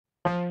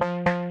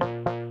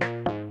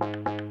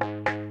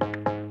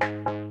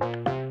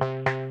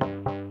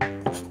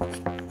Hello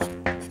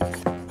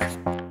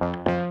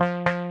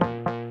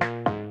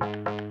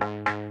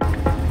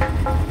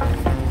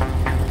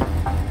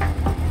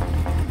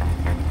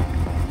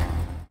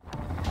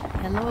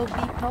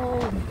people,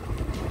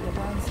 the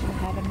ones who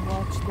haven't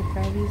watched the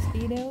previous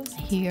videos.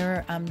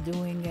 Here I'm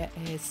doing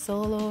a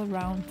solo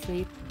round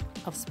trip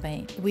of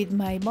Spain with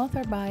my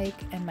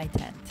motorbike and my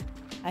tent.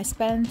 I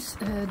spent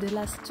the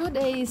last 2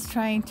 days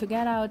trying to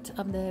get out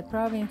of the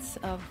province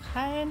of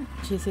Jaén,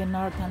 which is in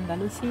North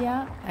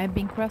Andalucia. I've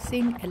been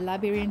crossing a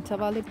labyrinth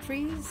of olive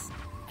trees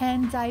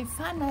and I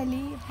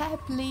finally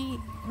happily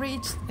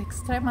reached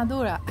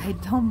Extremadura. I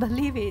don't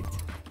believe it.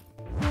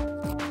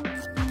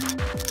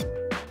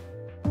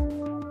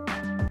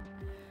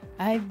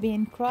 I've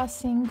been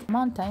crossing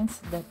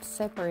mountains that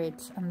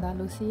separate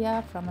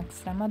Andalucia from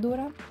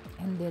Extremadura,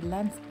 and the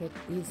landscape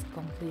is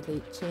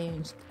completely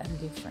changed and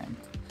different.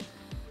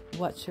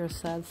 Watch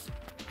yourself.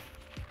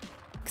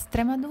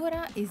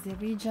 Extremadura is the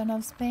region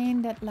of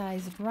Spain that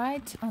lies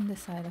right on the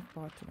side of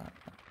Portugal.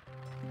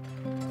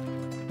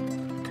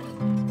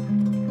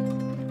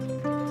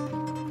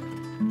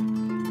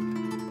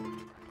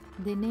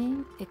 The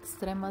name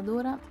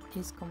Extremadura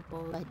is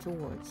composed by 2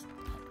 words.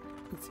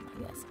 It's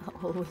my guess.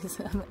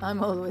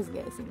 I'm always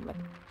guessing, but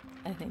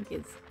I think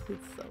it's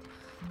so.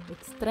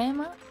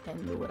 Extrema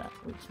and dura,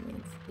 which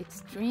means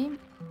extreme,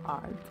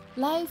 hard.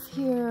 Life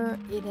here,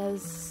 it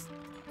has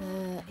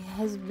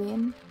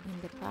been in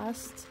the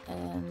past,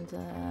 and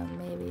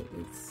maybe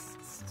it's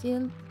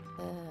still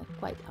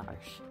quite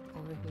harsh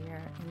over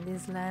here in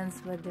these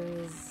lands where there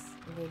is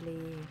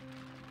really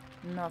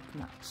not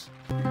much.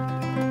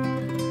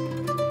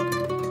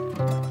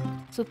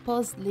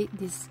 Supposedly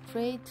this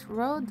straight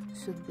road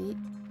should be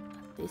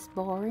this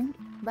boring,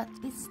 but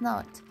it's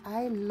not.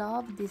 I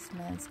love this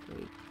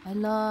landscape. I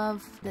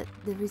love that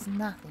there is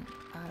nothing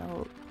at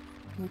all.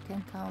 You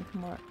can count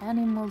more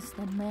animals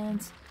than men.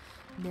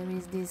 There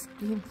is this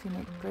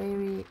infinite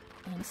prairie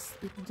and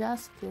it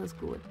just feels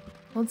good.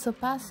 Also,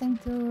 passing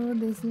through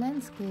this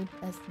landscape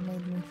has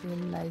made me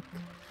feel like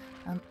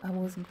I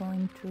was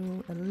going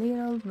through a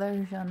little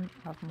version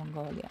of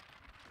Mongolia.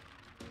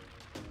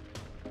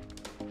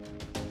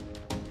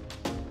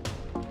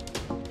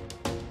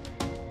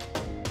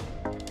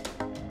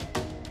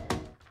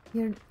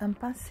 Here I'm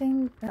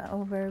passing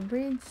over a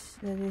bridge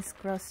that is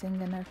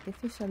crossing an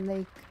artificial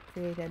lake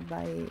created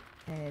by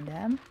a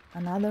dam.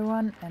 Another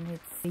one, and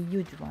it's a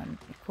huge one.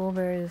 It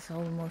covers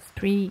almost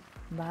 3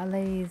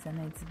 valleys and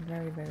it's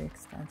very, very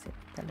extensive,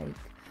 the lake.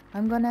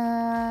 I'm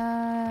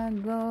gonna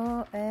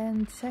go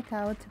and check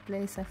out a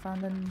place I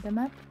found on the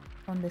map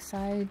on the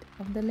side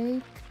of the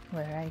lake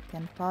where I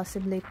can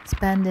possibly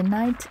spend the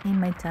night in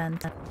my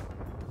tent.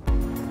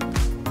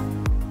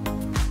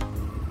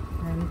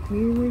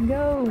 Here we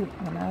go,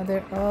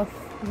 another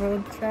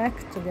off-road track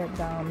to get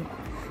down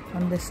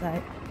on the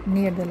side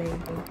near the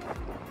lake.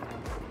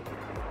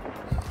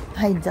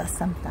 I just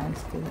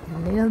sometimes feel a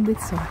little bit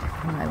sore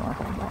on my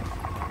motorbike.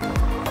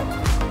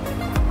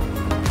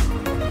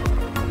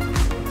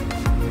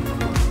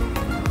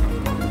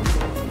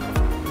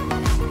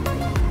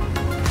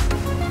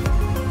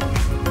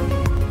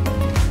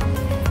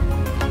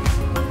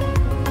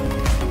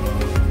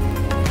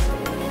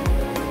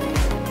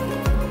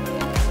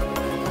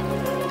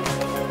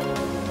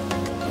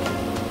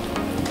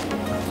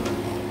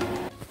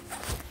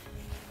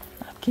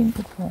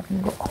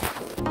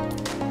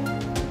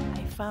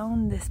 I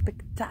found a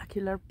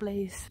spectacular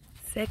place.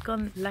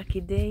 Second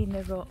lucky day in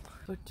a row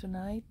for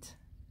tonight.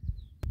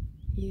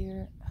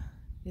 Here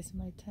is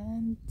my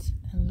tent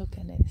and look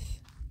at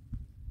this.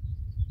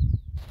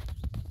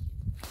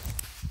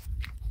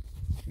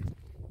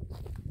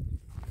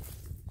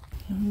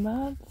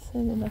 Embalse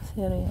de la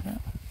Serena.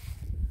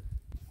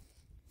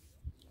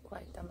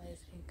 Quite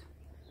amazing.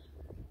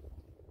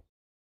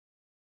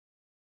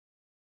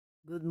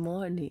 Good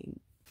morning.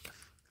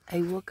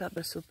 I woke up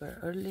super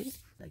early,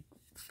 like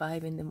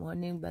 5 in the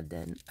morning, but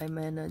then I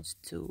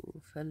managed to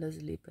fall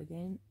asleep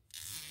again.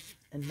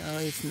 And now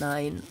it's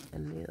 9, a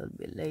little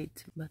bit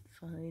late, but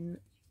fine.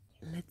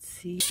 Let's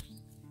see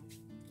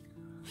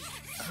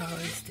how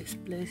is this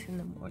place in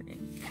the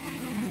morning.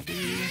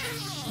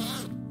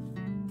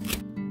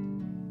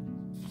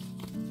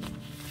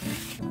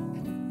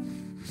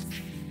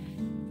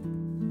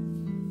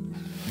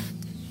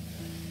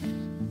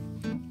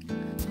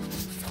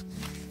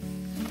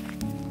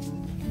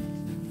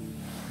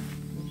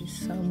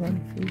 Someone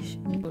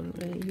fishing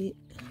already.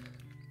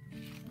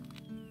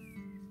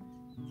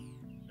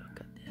 Look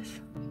at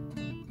this.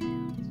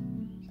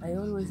 I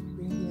always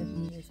bring with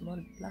me a small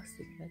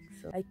plastic bag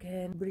so I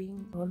can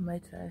bring all my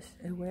trash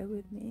away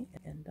with me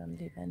and don't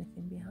leave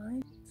anything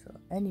behind. So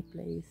any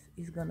place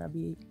is gonna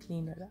be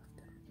cleaner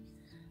after.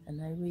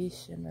 And I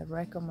wish and I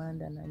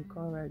recommend and I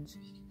encourage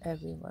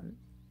everyone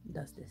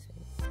does the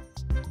same.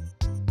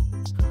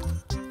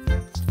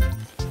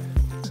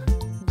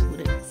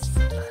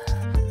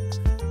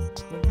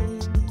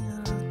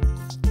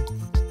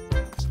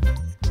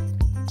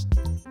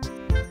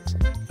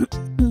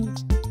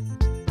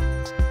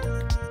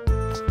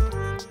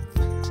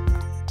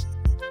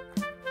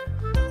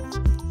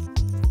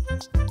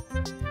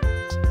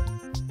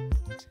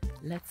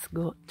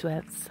 to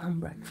have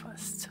some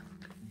breakfast.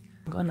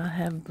 I'm gonna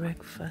have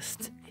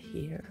breakfast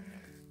here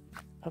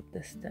up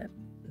the step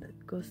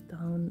that goes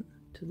down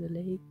to the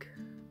lake.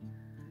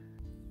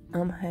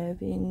 I'm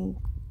having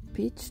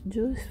peach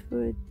juice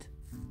fruit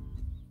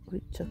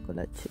with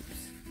chocolate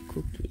chips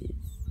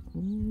cookies.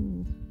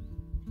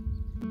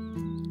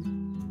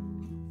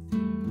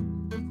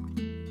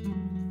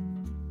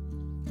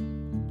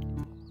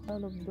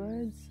 All of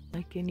birds.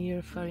 I can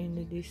hear far in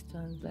the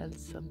distance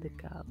bells of the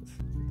cows.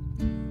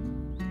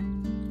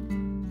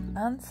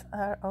 Ants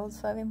are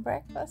also having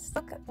breakfast.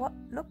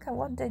 Look at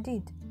what they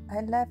did. I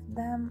left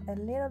them a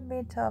little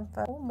bit of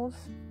hummus,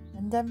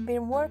 and they've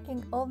been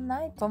working all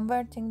night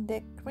converting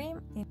the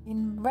cream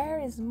in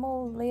very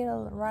small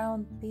little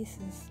round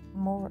pieces,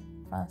 more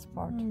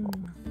transportable.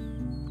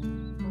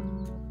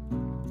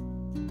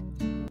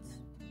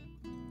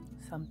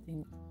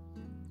 Something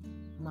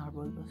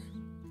marvelous.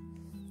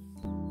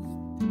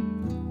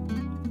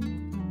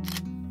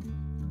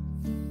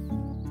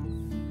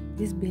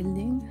 This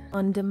building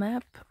on the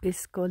map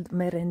is called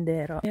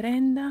merendero.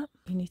 Merenda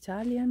in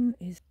Italian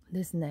is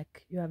the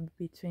snack you have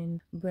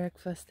between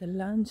breakfast and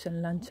lunch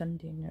and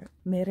dinner.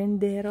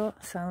 Merendero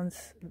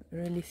sounds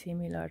really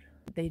similar.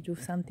 They do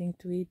something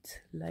to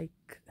eat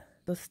like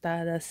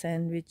tostada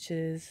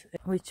sandwiches,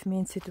 which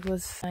means it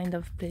was kind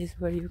of place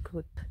where you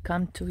could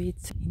come to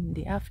eat in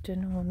the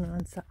afternoon,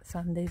 on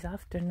Sundays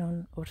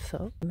afternoon or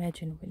so.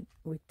 Imagine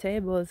with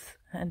tables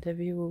and a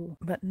view,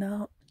 but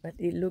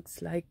it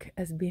looks like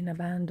has been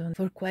abandoned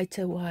for quite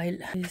a while.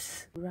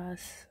 This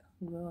grass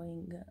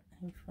growing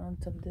in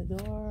front of the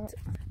door.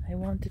 I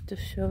wanted to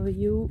show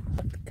you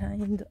what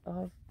kind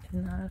of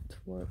an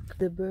artwork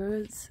the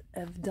birds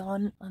have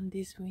done on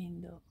this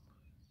window.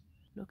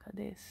 Look at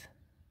this.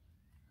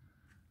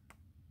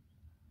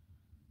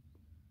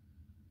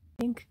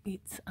 I think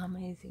it's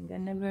amazing. I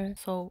never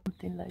saw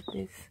something like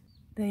this.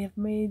 They have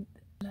made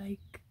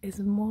like a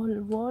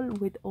small wall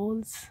with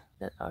holes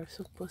that are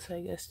supposed,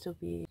 I guess, to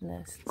be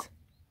nests.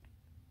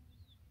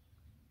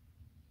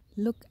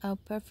 Look how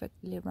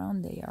perfectly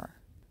round they are.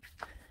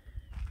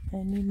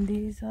 And in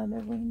this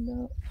other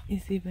window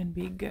is even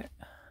bigger.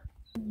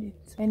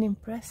 It's an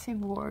impressive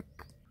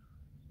work.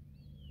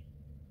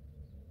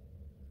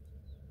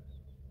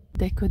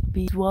 They could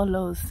be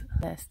swallows'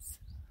 nests.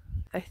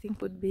 I think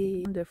it would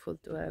be wonderful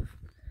to have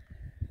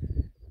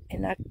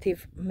an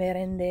active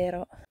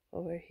merendero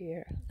over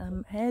here.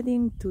 I'm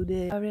heading to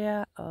the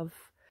area of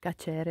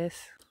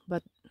Caceres,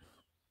 but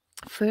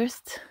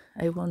first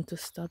I want to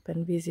stop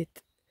and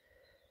visit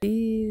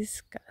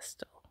this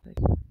castle.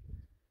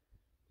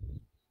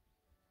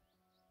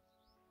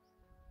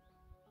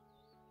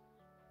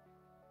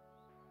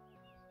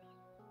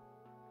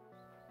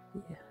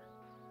 Yeah,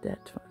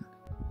 that one.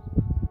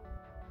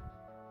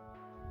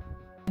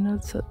 And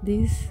also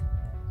this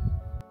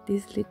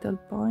little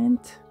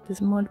point, the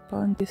small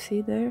point you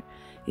see there,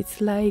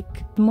 it's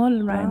like a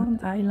small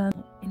round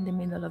island in the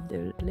middle of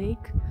the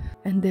lake,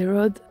 and the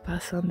road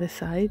passes on the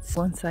sides,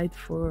 one side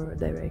for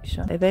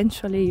direction.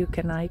 Eventually you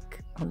can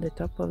hike on the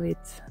top of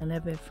it and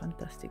have a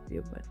fantastic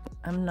view, but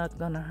I'm not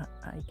gonna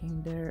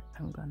hiking there.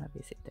 I'm gonna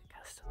visit the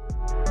castle.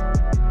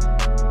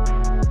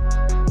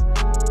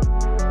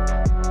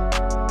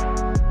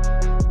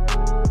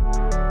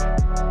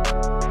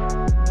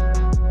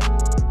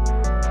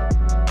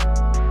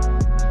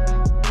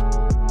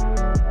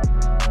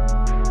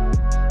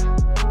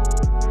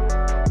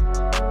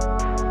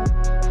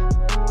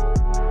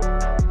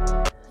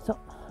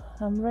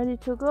 I'm ready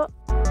to go.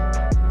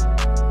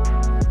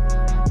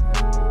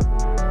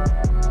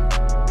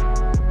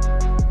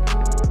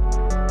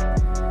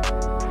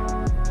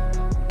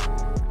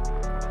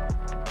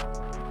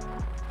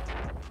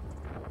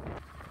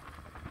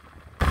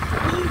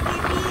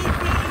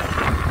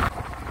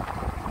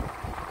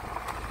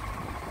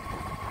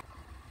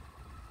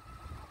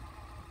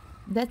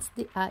 That's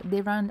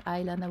the round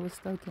island I was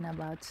talking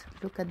about.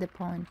 Look at the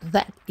point.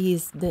 That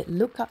is the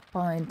lookout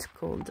point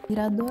called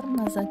Mirador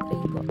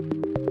Mazatrigo.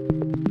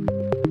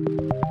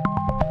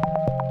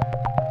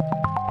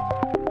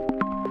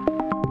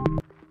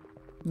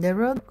 The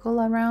road goes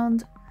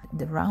around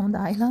the round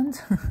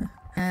island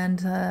and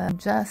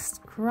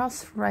just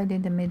cross right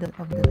in the middle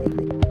of the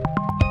lake.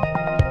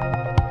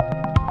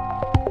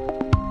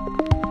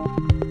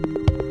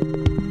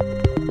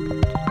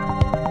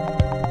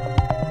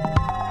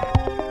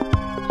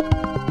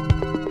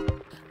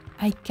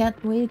 I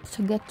can't wait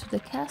to get to the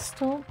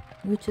castle,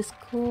 which is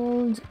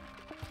called...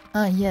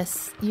 Ah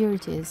yes, here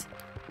it is.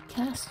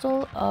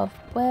 Castle of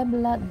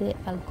Puebla de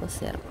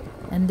Alcocer.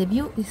 And the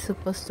view is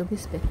supposed to be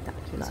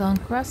spectacular. So I'm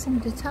crossing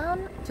the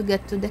town to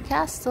get to the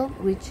castle,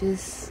 which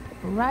is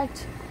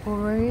right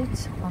over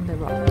it on the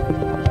road.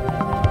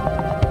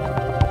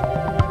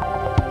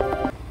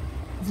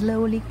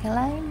 Slowly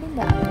climbing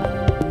up.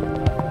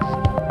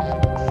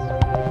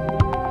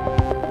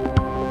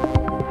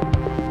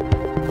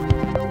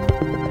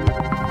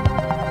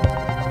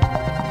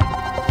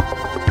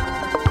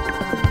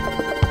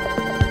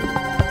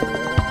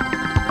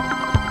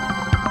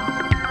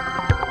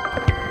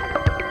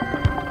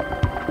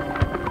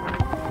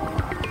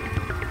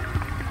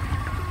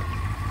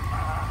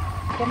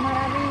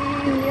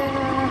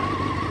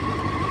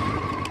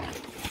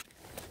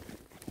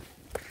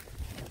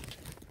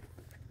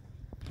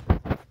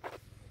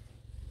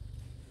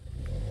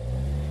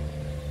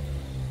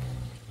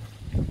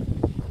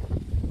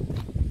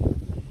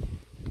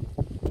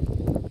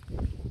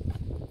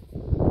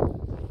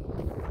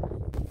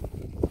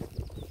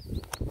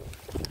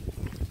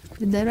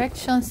 The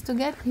directions to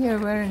get here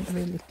weren't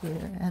really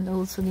clear, and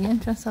also the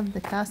entrance of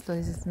the castle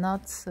is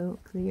not so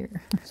clear.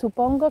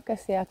 Supongo que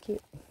sea aquí.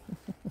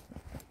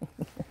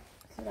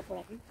 ¿Será por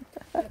aquí?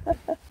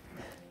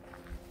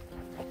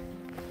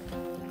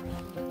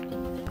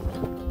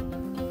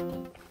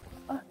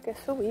 Ah, qué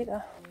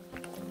subida.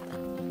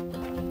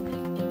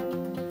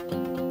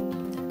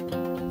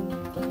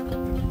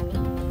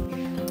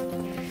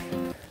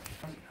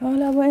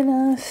 Hola,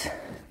 buenas.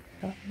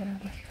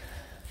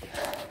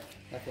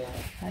 Gracias.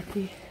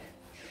 Aquí.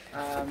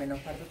 A menos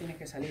cuarto tienes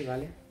que salir,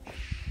 ¿vale?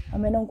 ¿A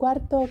menos un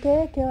cuarto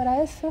qué? ¿Qué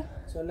hora es?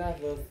 Son las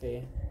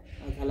 12.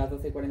 Hasta las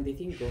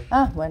 12:45.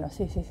 Ah, bueno,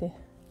 sí.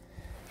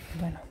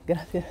 Bueno,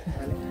 gracias.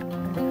 ¿Vale?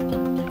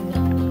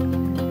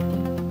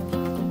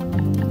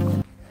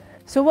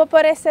 Subo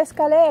por esta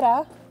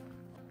escalera.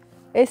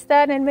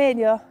 Está en el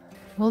medio.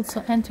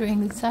 Also,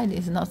 entering inside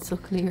is not so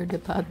clear the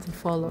path to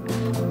follow.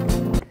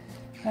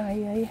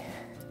 Ay.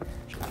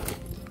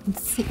 It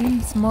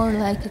seems more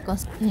like a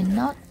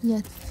not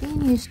yet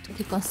finished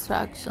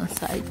construction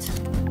site.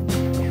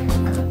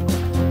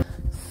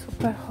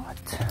 Super hot.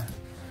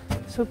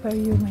 Super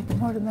humid,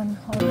 more than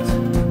hot.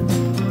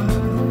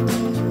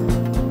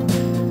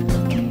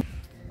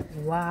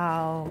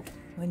 Wow,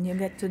 when you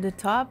get to the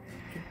top,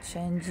 it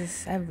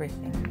changes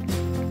everything.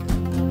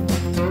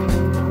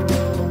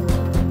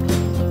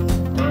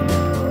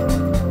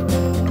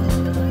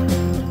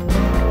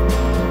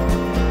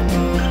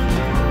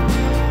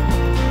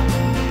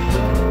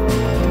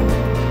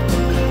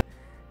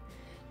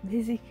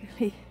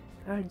 Basically,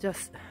 there are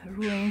just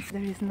ruins.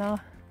 There is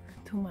not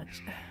too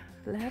much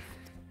left.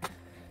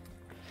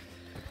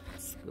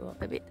 Let's go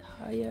a bit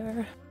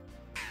higher.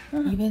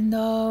 Even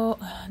though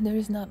there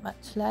is not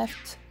much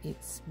left,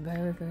 it's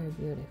very, very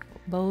beautiful.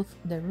 Both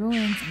the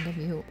ruins and the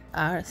view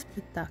are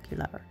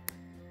spectacular.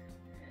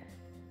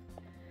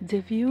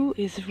 The view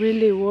is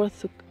really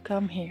worth to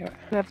come here.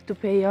 You have to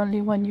pay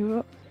only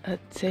 €1. I'd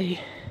say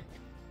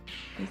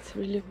it's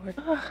really worth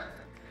it.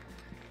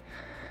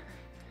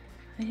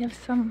 I have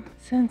some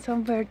sense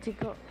of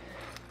vertigo.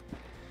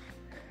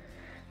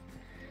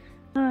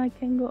 I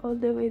can go all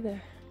the way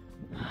there.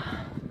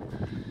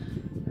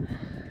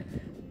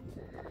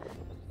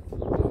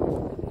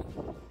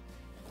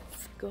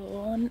 Let's go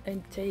on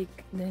and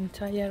take the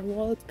entire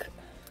walk.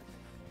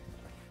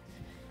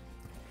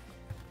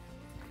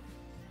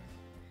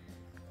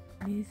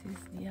 This is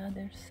the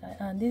other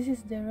side. This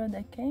is the road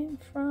I came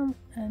from,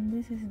 and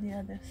this is the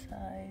other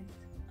side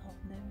of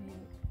the view.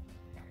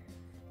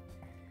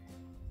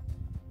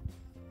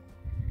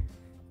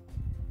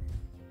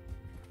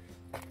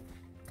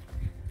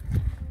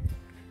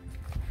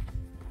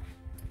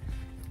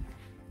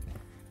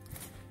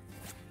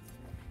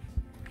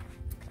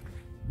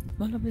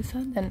 All of a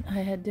sudden,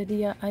 I had the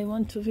idea I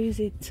want to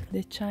visit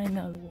the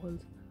China Wall.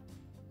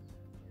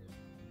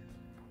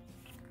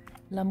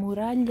 La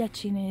muraglia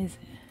cinese.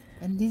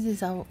 And this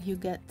is how you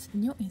get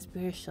new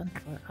inspiration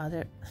for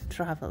other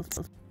travels.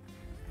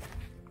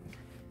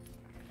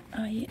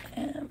 I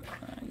am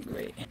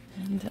hungry.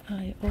 And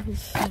I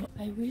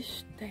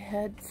wish they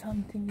had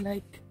something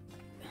like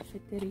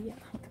cafeteria,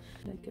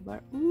 like a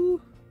bar.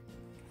 Ooh!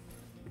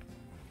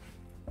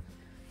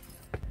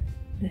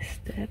 The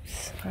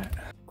steps are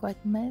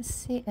Quite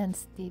messy and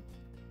steep.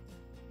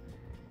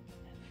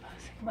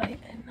 passing by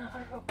a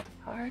narrow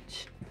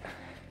arch.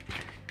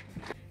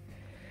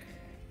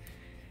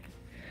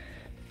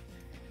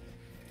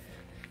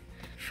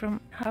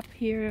 From up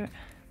here,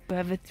 we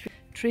have a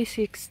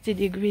 360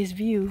 degrees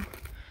view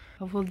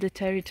of all the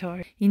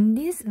territory. In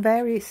this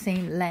very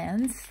same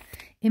lens,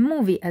 a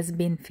movie has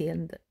been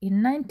filmed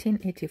in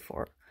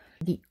 1984,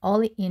 The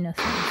Holy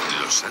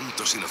Innocents. Los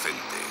Santos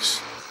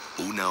Inocentes,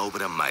 una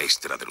obra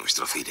maestra de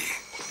nuestro cine.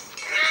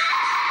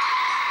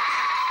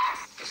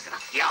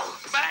 Desgraciado.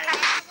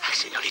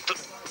 Señorito,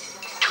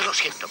 yo lo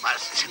siento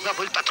más. Se me ha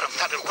vuelto a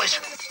trozar el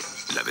hueso.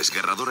 La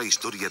desgarradora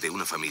historia de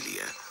una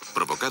familia,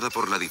 provocada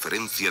por la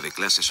diferencia de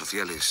clases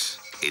sociales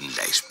en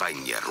la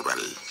España rural.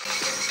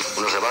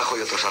 Unos debajo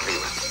y otros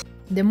arriba.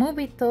 The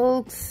movie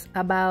talks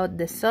about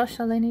the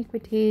social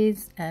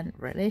inequities and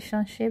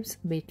relationships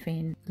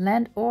between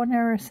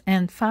landowners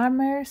and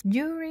farmers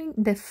during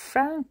the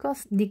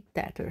Franco's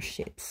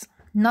dictatorships,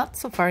 not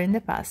so far in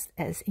the past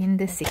as in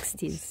the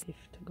 60s. If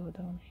to go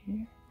down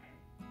here,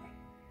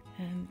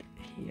 and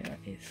here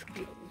is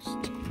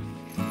closed.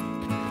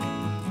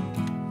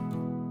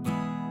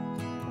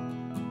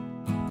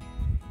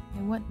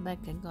 I went back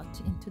and got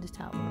into the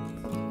tower.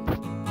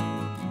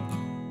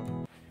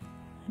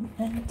 I'm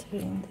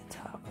entering the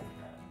tower.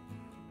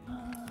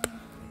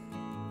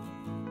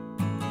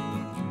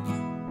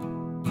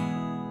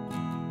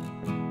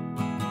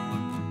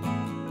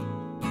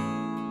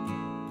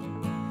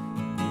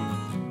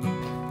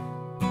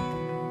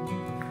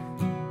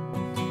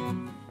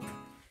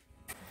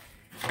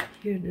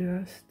 Here there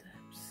are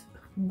steps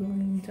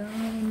going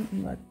down,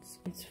 but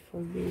it's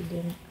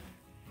forbidden.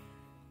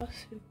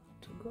 Possible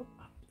to go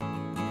up.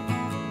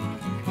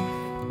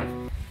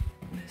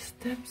 The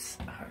steps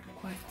are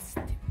quite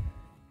steep.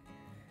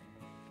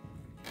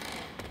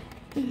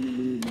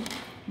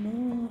 No.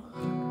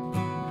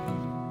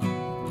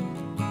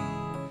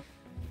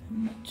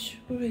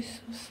 is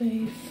so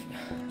safe.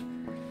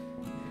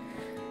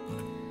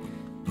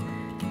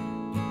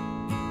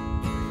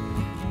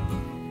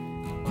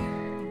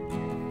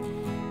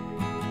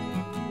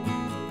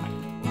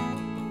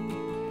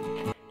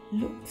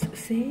 Looks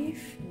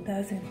safe,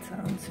 doesn't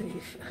sound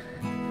safe.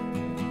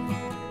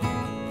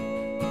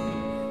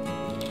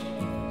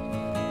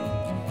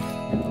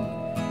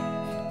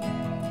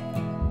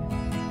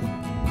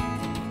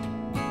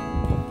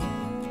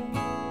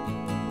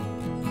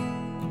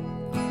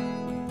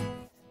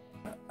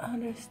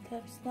 Other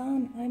steps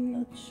down, I'm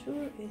not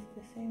sure it's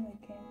the same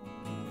again.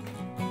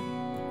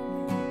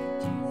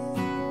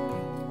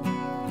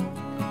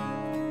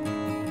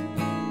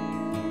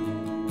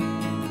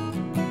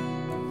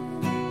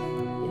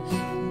 Yes.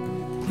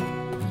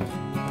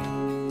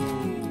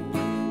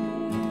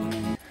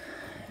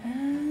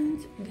 And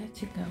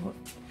getting out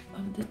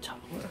of the tower.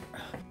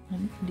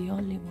 I'm the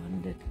only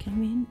one that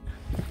came in.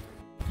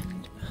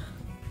 And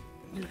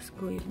just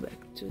going back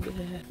to the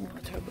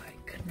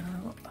motorbike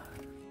now.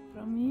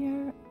 From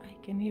here,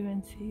 I can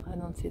even see, I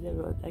don't see the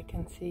road, I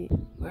can see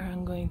where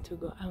I'm going to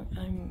go.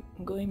 I'm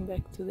going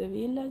back to the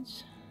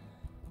village,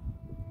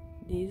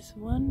 this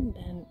one,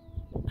 then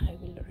I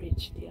will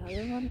reach the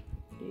other one,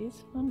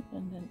 this one,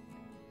 and then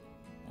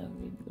I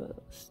will go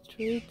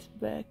straight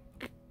back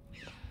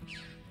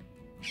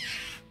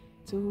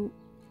to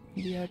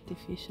the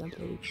artificial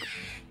lake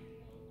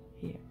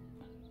here.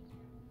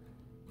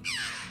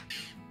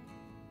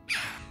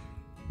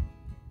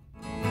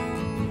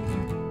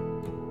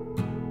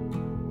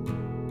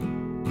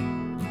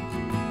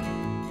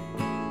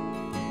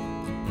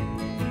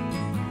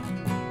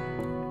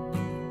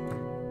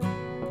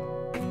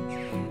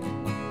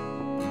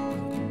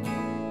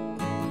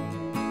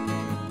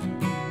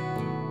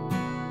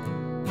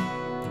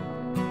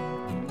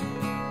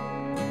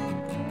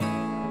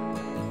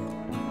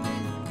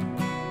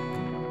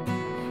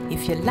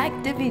 If you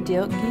liked the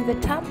video, give a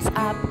thumbs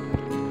up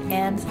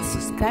and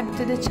subscribe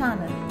to the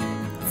channel.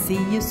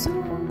 See you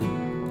soon!